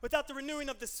heart, without the renewing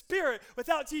of the Spirit,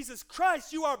 without Jesus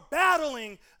Christ, you are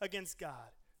battling against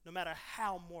God, no matter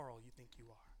how moral you think you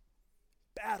are.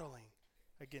 Battling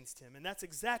against him. And that's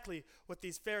exactly what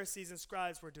these Pharisees and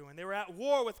scribes were doing. They were at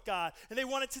war with God, and they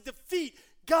wanted to defeat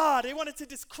God. They wanted to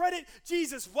discredit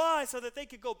Jesus. Why? So that they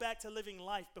could go back to living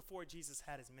life before Jesus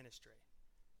had his ministry.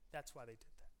 That's why they did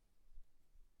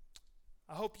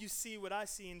that. I hope you see what I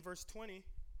see in verse 20.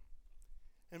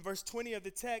 In verse 20 of the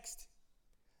text,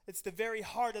 it's the very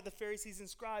heart of the Pharisees and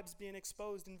scribes being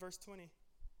exposed in verse 20.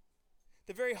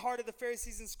 The very heart of the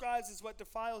Pharisees and scribes is what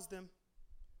defiles them.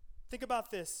 Think about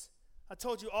this. I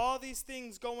told you all these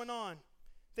things going on.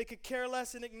 They could care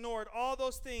less and ignored all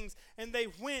those things. And they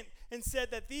went and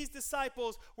said that these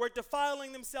disciples were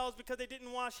defiling themselves because they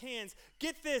didn't wash hands.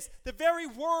 Get this, the very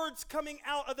words coming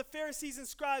out of the Pharisees and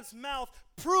scribes' mouth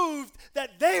proved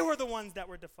that they were the ones that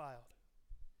were defiled.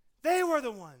 They were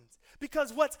the ones.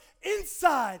 Because what's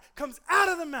inside comes out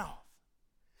of the mouth.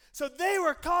 So they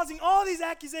were causing all these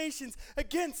accusations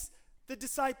against the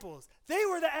disciples. They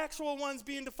were the actual ones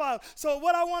being defiled. So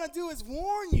what I want to do is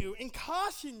warn you and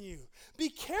caution you. Be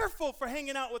careful for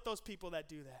hanging out with those people that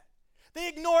do that. They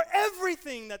ignore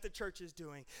everything that the church is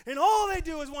doing. And all they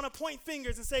do is want to point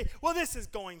fingers and say, well, this is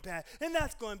going bad and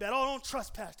that's going bad. Oh, don't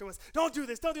trust Pastor West. Don't do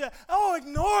this. Don't do that. Oh,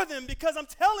 ignore them, because I'm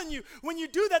telling you, when you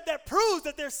do that, that proves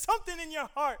that there's something in your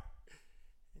heart.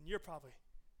 And you're probably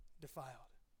defiled.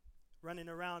 Running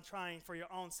around trying for your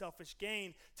own selfish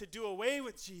gain to do away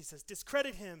with Jesus,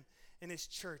 discredit him and his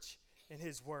church and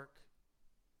his work.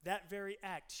 That very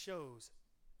act shows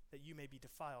that you may be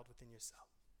defiled within yourself.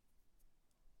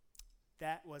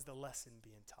 That was the lesson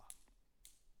being taught.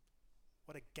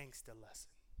 What a gangster lesson.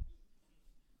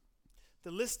 The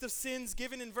list of sins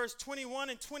given in verse 21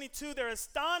 and 22, they're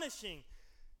astonishing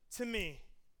to me.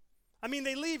 I mean,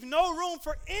 they leave no room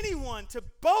for anyone to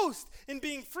boast in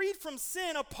being freed from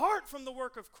sin apart from the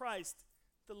work of Christ.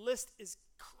 The list is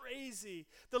crazy.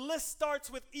 The list starts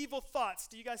with evil thoughts.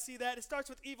 Do you guys see that? It starts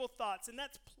with evil thoughts, and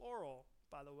that's plural,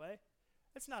 by the way.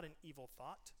 It's not an evil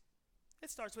thought.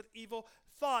 It starts with evil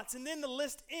thoughts, and then the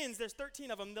list ends. There's 13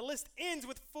 of them. The list ends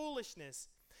with foolishness.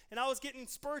 And I was getting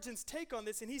Spurgeon's take on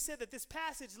this, and he said that this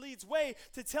passage leads way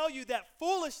to tell you that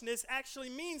foolishness actually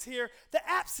means here the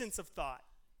absence of thought.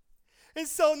 And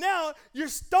so now you're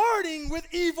starting with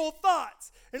evil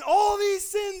thoughts and all these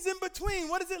sins in between.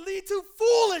 What does it lead to?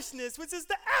 Foolishness, which is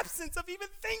the absence of even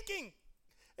thinking.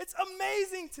 It's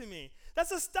amazing to me.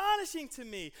 That's astonishing to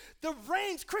me. The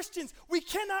range, Christians, we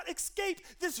cannot escape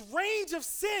this range of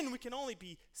sin. We can only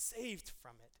be saved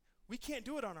from it. We can't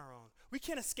do it on our own. We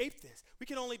can't escape this. We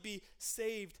can only be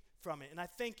saved from it. And I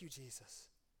thank you, Jesus,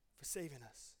 for saving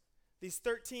us. These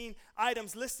 13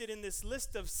 items listed in this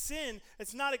list of sin,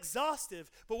 it's not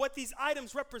exhaustive, but what these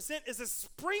items represent is a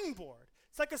springboard.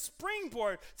 It's like a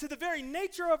springboard to the very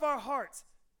nature of our hearts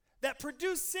that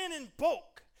produce sin in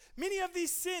bulk. Many of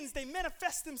these sins, they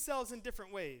manifest themselves in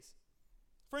different ways.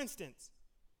 For instance,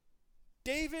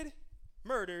 David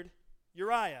murdered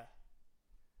Uriah.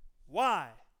 Why?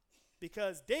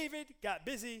 Because David got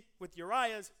busy with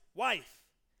Uriah's wife.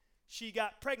 She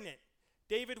got pregnant.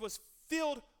 David was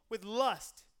filled with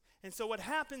lust. And so what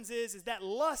happens is that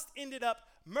lust ended up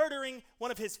murdering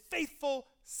one of his faithful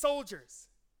soldiers.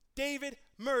 David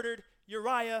murdered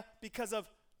Uriah because of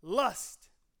lust.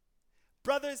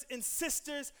 Brothers and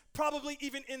sisters, probably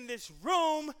even in this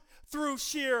room, through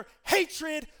sheer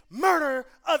hatred, murder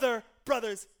other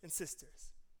brothers and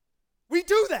sisters. We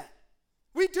do that.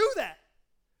 We do that.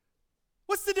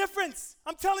 What's the difference?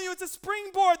 I'm telling you, it's a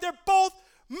springboard. They're both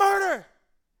murder.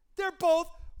 They're both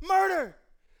murder.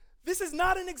 This is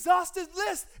not an exhaustive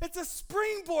list. It's a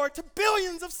springboard to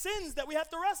billions of sins that we have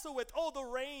to wrestle with. Oh, the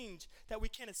range that we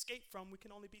can't escape from, we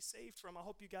can only be saved from. I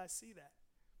hope you guys see that.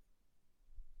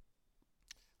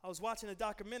 I was watching a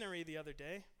documentary the other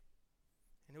day,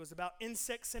 and it was about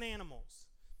insects and animals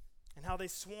and how they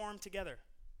swarm together.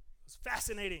 It was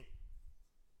fascinating.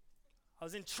 I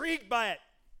was intrigued by it.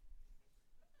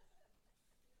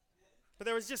 But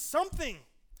there was just something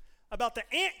about the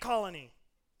ant colony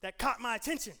that caught my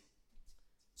attention.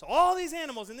 So all these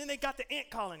animals, and then they got the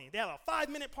ant colony. They have a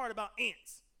 5-minute part about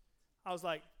ants. I was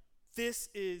like, this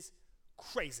is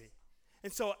crazy.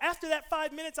 And so after that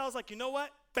 5 minutes, I was like, you know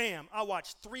what? Bam, I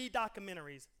watched 3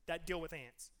 documentaries that deal with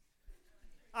ants.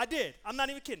 I did. I'm not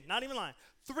even kidding, not even lying.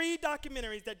 3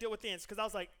 documentaries that deal with ants, because I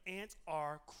was like, ants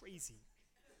are crazy.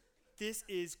 This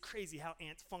is crazy how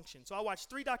ants function. So I watched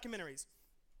 3 documentaries.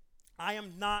 I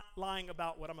am not lying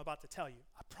about what I'm about to tell you.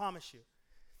 I promise you.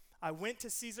 I went to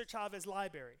Cesar Chavez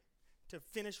Library to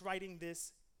finish writing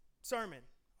this sermon,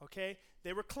 okay?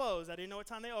 They were closed. I didn't know what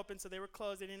time they opened, so they were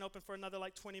closed. They didn't open for another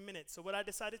like 20 minutes. So what I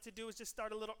decided to do was just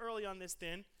start a little early on this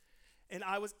then, and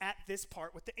I was at this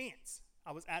part with the ants.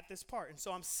 I was at this part. And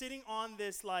so I'm sitting on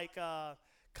this like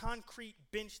concrete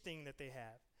bench thing that they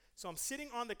have. So I'm sitting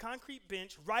on the concrete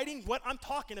bench writing what I'm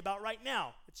talking about right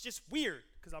now. It's just weird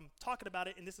because I'm talking about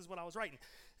it, and this is what I was writing.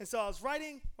 And so I was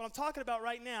writing what I'm talking about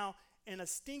right now, and a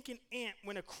stinking ant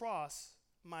went across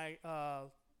my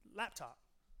laptop.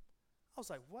 I was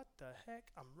like, what the heck?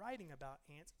 I'm writing about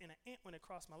ants, and an ant went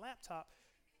across my laptop.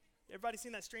 Everybody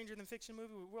seen that Stranger Than Fiction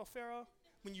movie with Will Ferrell?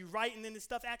 When you write and then this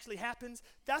stuff actually happens?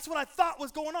 That's what I thought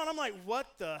was going on. I'm like, what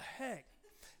the heck?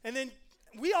 And then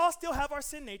we all still have our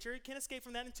sin nature. You can't escape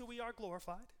from that until we are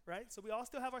glorified, right? So we all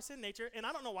still have our sin nature, and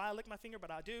I don't know why I licked my finger,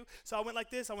 but I do. So I went like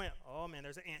this. I went, oh, man,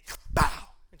 there's an ant. Bow!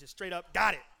 And just straight up,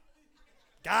 got it.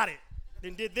 Got it.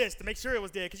 Then did this to make sure it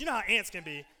was dead, because you know how ants can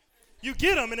be. You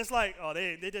get them, and it's like, oh,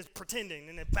 they're just pretending,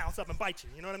 and they bounce up and bite you.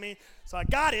 You know what I mean? So I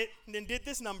got it, and then did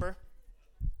this number.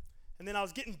 And then I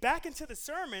was getting back into the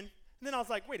sermon, and then I was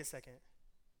like, wait a second.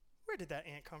 Where did that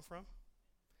ant come from?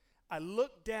 I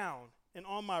looked down, and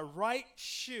on my right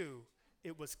shoe,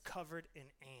 it was covered in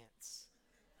ants.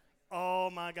 Oh,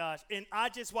 my gosh. And I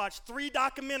just watched 3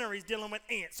 documentaries dealing with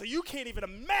ants. So you can't even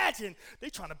imagine. They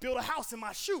trying to build a house in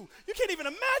my shoe. You can't even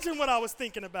imagine what I was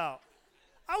thinking about.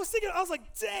 I was like,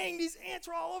 dang, these ants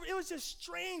are all over. It was just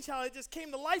strange how it just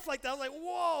came to life like that. I was like,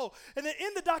 whoa. And then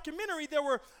in the documentary, there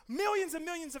were millions and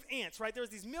millions of ants, right? There was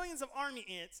these millions of army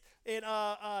ants, and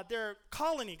their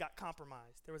colony got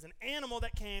compromised. There was an animal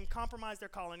that came, compromised their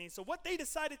colony. So what they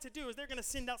decided to do is they're going to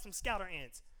send out some scouter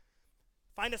ants.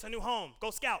 Find us a new home.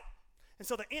 Go scout. And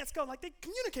so the ants go, like, they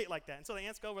communicate like that. And so the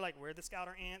ants go, we're like, we're the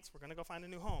scouter ants. We're going to go find a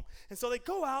new home. And so they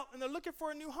go out, and they're looking for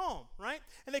a new home, right?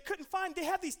 And they couldn't find, they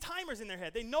have these timers in their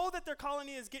head. They know that their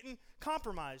colony is getting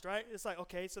compromised, right? It's like,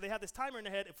 okay, so they have this timer in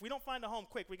their head. If we don't find a home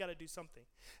quick, we got to do something.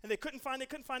 And they couldn't find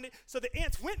it. So the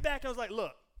ants went back and was like,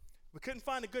 look, we couldn't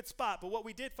find a good spot, but what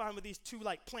we did find were these 2,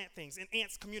 like, plant things. And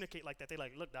ants communicate like that. They're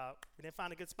like, look, dog, we didn't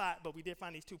find a good spot, but we did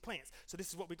find these 2 plants. So this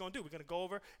is what we're going to do. We're going to go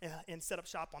over and set up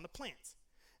shop on the plants.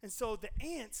 And so the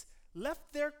ants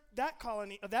left that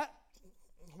colony, that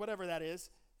whatever that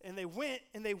is, and they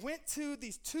went to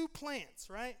these 2 plants,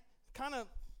 right? Kind of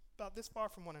about this far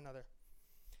from one another.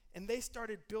 And they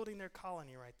started building their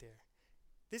colony right there.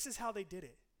 This is how they did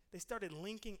it. They started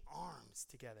linking arms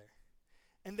together.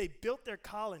 And they built their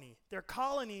colony. Their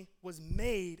colony was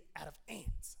made out of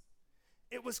ants.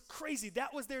 It was crazy.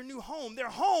 That was their new home. Their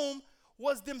home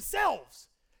was themselves.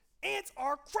 Ants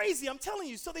are crazy, I'm telling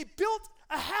you. So they built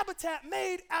a habitat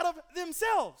made out of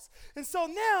themselves. And so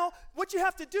now what you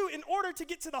have to do in order to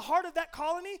get to the heart of that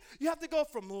colony, you have to go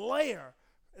from layer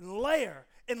and layer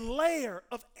and layer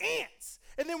of ants.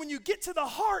 And then when you get to the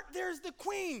heart, there's the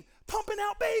queen pumping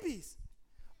out babies.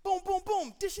 Boom, boom,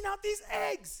 boom, dishing out these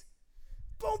eggs.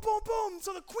 Boom, boom, boom.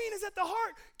 So the queen is at the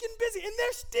heart getting busy. And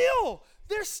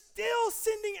they're still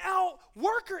sending out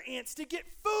worker ants to get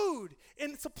food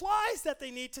and supplies that they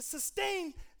need to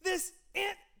sustain this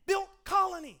ant-built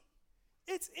colony.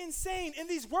 It's insane. And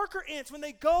these worker ants, when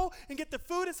they go and get the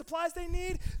food and supplies they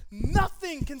need,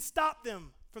 nothing can stop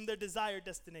them from their desired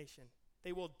destination.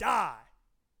 They will die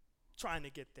trying to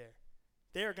get there.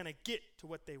 They're going to get to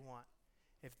what they want.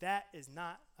 If that is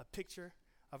not a picture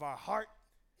of our heart,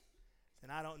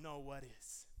 then I don't know what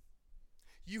is.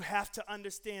 You have to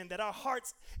understand that our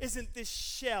hearts isn't this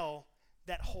shell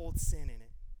that holds sin in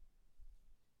it.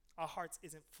 Our hearts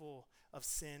isn't full of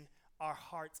sin. Our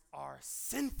hearts are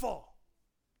sinful.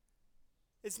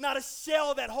 It's not a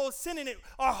shell that holds sin in it.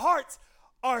 Our hearts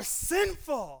are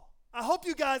sinful. I hope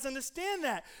you guys understand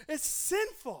that. It's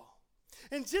sinful.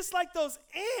 And just like those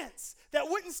ants that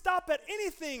wouldn't stop at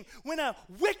anything, when a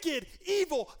wicked,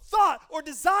 evil thought or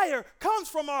desire comes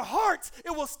from our hearts,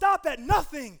 it will stop at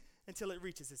nothing until it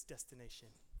reaches its destination.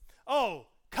 Oh,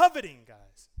 coveting,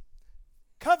 guys.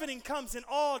 Coveting comes in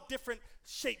all different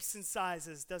shapes and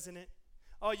sizes, doesn't it?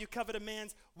 Oh, you covet a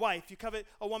man's wife. You covet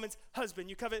a woman's husband.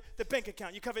 You covet the bank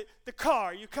account. You covet the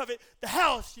car. You covet the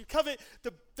house. You covet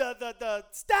the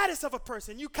status of a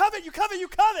person. You covet.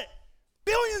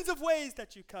 Billions of ways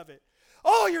that you covet.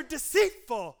 Oh, you're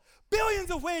deceitful. Billions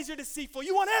of ways you're deceitful.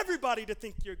 You want everybody to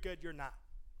think you're good. You're not.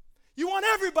 You want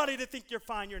everybody to think you're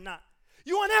fine. You're not.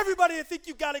 You want everybody to think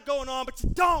you got it going on, but you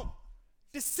don't.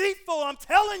 Deceitful, I'm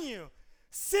telling you.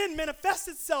 Sin manifests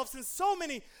itself in so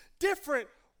many different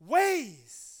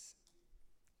ways.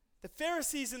 The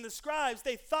Pharisees and the scribes,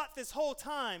 they thought this whole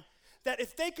time that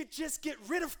if they could just get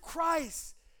rid of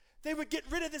Christ, they would get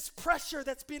rid of this pressure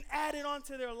that's been added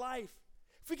onto their life.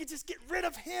 If we could just get rid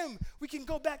of him, we can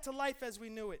go back to life as we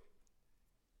knew it.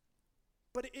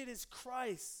 But it is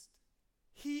Christ.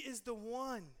 He is the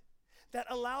one that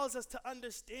allows us to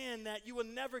understand that you will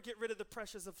never get rid of the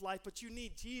pressures of life, but you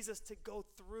need Jesus to go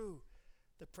through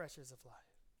the pressures of life.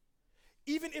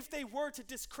 Even if they were to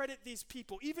discredit these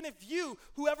people, even if you,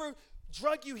 whoever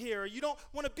drug you here, or you don't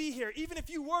want to be here, even if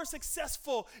you were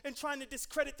successful in trying to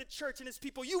discredit the church and its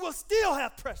people, you will still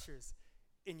have pressures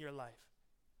in your life.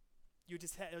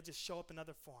 It'll just show up in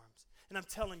other forms. And I'm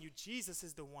telling you, Jesus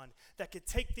is the one that could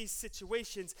take these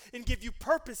situations and give you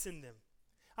purpose in them.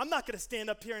 I'm not going to stand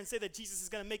up here and say that Jesus is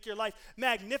going to make your life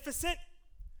magnificent,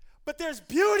 but there's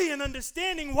beauty in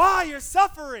understanding why you're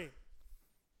suffering.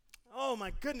 Oh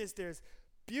my goodness, there's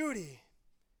beauty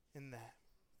in that.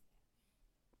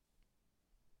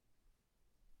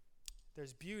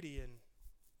 There's beauty in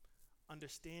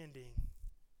understanding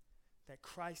that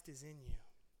Christ is in you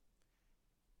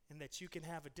and that you can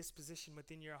have a disposition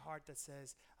within your heart that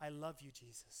says, I love you,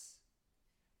 Jesus.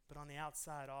 But on the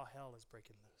outside, all hell is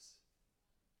breaking loose.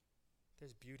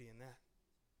 There's beauty in that.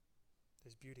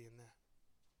 There's beauty in that.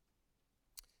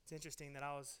 It's interesting that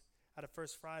I was at a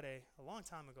First Friday a long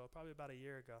time ago, probably about a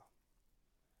year ago.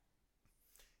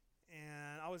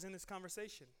 And I was in this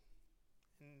conversation.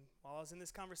 And while I was in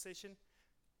this conversation,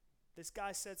 this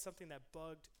guy said something that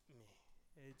bugged me.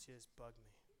 It just bugged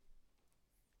me.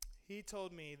 He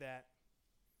told me that,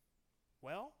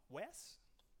 well, Wes,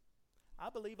 I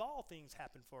believe all things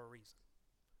happen for a reason.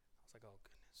 I was like, oh,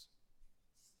 goodness.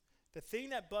 The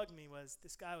thing that bugged me was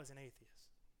this guy was an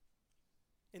atheist.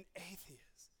 An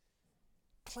atheist.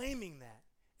 Claiming that.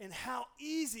 And how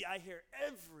easy I hear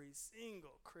every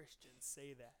single Christian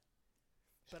say that.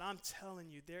 But I'm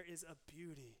telling you, there is a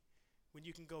beauty when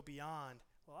you can go beyond,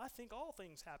 well, I think all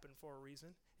things happen for a reason,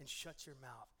 and shut your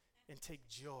mouth and take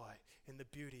joy in the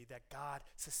beauty that God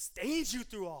sustains you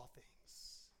through all things.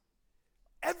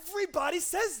 Everybody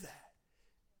says that.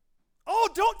 Oh,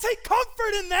 don't take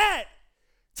comfort in that.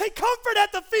 Take comfort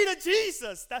at the feet of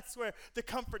Jesus. That's where the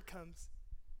comfort comes.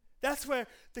 That's where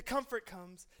the comfort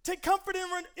comes. Take comfort in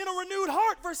a renewed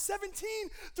heart. Verse 17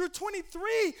 through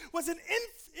 23 was an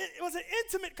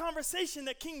intimate conversation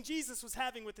that King Jesus was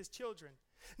having with his children.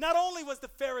 Not only was the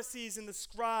Pharisees and the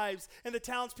scribes and the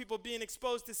townspeople being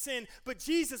exposed to sin, but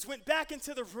Jesus went back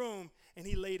into the room and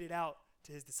he laid it out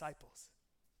to his disciples.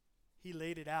 He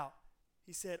laid it out.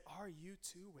 He said, are you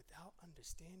too without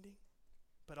understanding?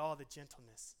 But all the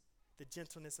gentleness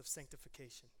of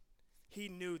sanctification. He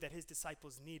knew that his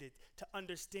disciples needed to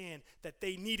understand that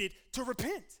they needed to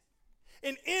repent.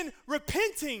 And in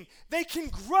repenting, they can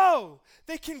grow.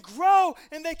 They can grow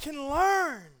and they can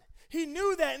learn. He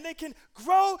knew that, and they can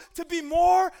grow to be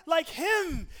more like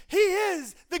him. He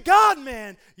is the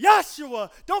God-man,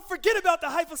 Yahshua. Don't forget about the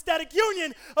hypostatic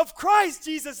union of Christ.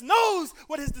 Jesus knows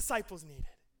what his disciples needed.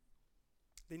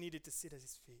 They needed to sit at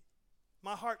his feet.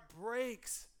 My heart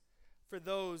breaks for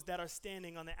those that are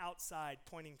standing on the outside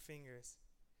pointing fingers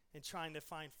and trying to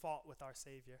find fault with our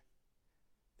Savior.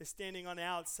 They're standing on the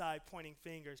outside pointing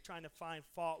fingers, trying to find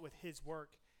fault with his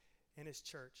work and his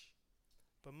church.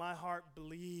 But my heart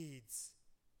bleeds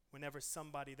whenever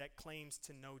somebody that claims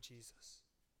to know Jesus,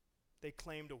 they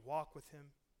claim to walk with him,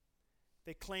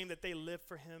 they claim that they live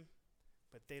for him,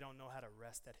 but they don't know how to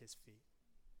rest at his feet.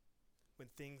 When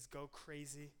things go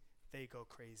crazy, they go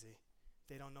crazy.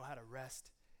 They don't know how to rest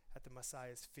at the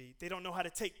Messiah's feet. They don't know how to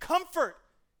take comfort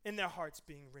in their hearts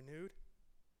being renewed.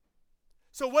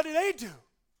 So what do?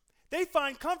 They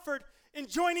find comfort in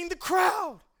joining the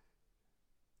crowd.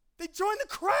 They join the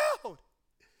crowd.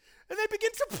 And they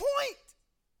begin to point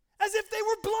as if they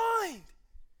were blind,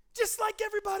 just like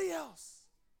everybody else.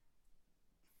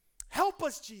 Help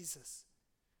us, Jesus,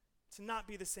 to not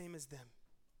be the same as them.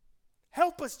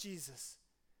 Help us, Jesus,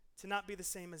 to not be the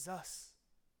same as us.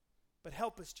 But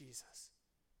help us, Jesus,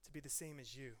 to be the same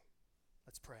as you.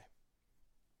 Let's pray.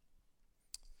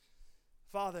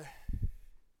 Father,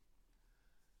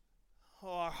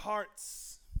 our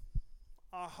hearts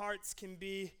can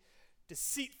be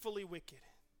deceitfully wicked.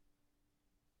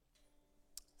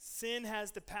 Sin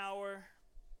has the power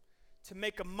to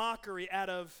make a mockery out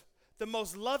of the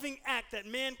most loving act that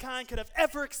mankind could have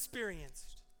ever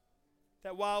experienced.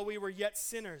 That while we were yet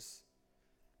sinners,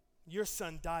 your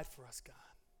Son died for us, God.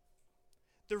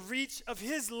 The reach of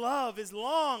his love is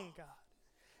long, God.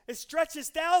 It stretches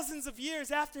thousands of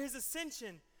years after his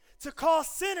ascension to call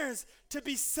sinners to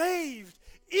be saved.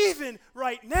 Even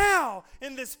right now,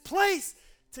 in this place,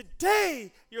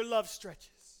 today, your love stretches.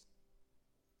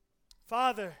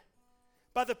 Father,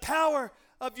 by the power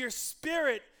of your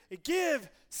Spirit, give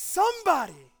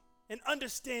somebody an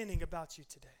understanding about you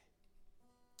today.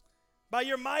 By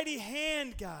your mighty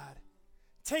hand, God,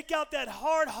 take out that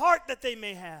hard heart that they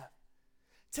may have.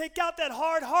 Take out that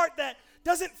hard heart that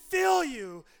doesn't feel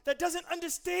you, that doesn't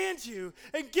understand you,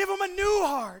 and give them a new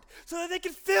heart so that they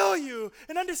can feel you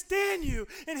and understand you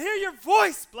and hear your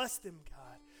voice. Bless them,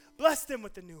 God. Bless them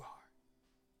with a new heart.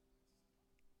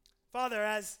 Father,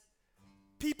 as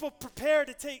people prepare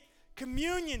to take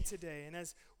communion today, and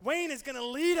as Wayne is going to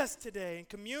lead us today in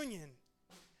communion,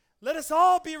 let us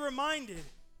all be reminded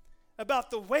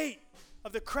about the weight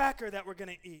of the cracker that we're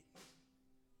going to eat.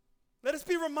 Let us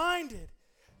be reminded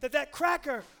that that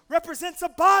cracker represents a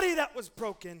body that was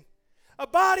broken, a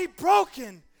body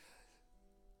broken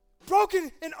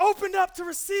and opened up to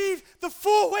receive the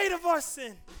full weight of our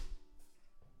sin.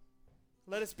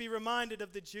 Let us be reminded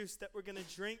of the juice that we're going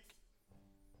to drink,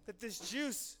 that this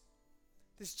juice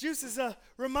is a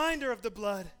reminder of the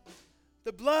blood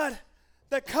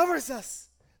that covers us,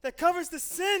 that covers the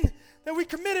sin that we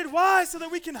committed. Why? So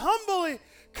that we can humbly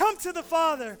come to the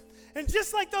Father. And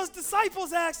just like those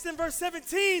disciples asked in verse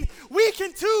 17, we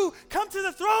can too come to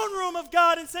the throne room of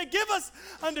God and say, give us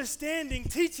understanding,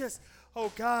 teach us.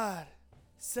 Oh God,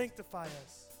 sanctify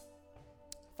us.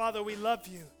 Father, we love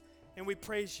you and we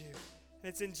praise you. And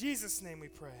it's in Jesus' name we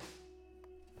pray.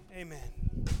 Amen.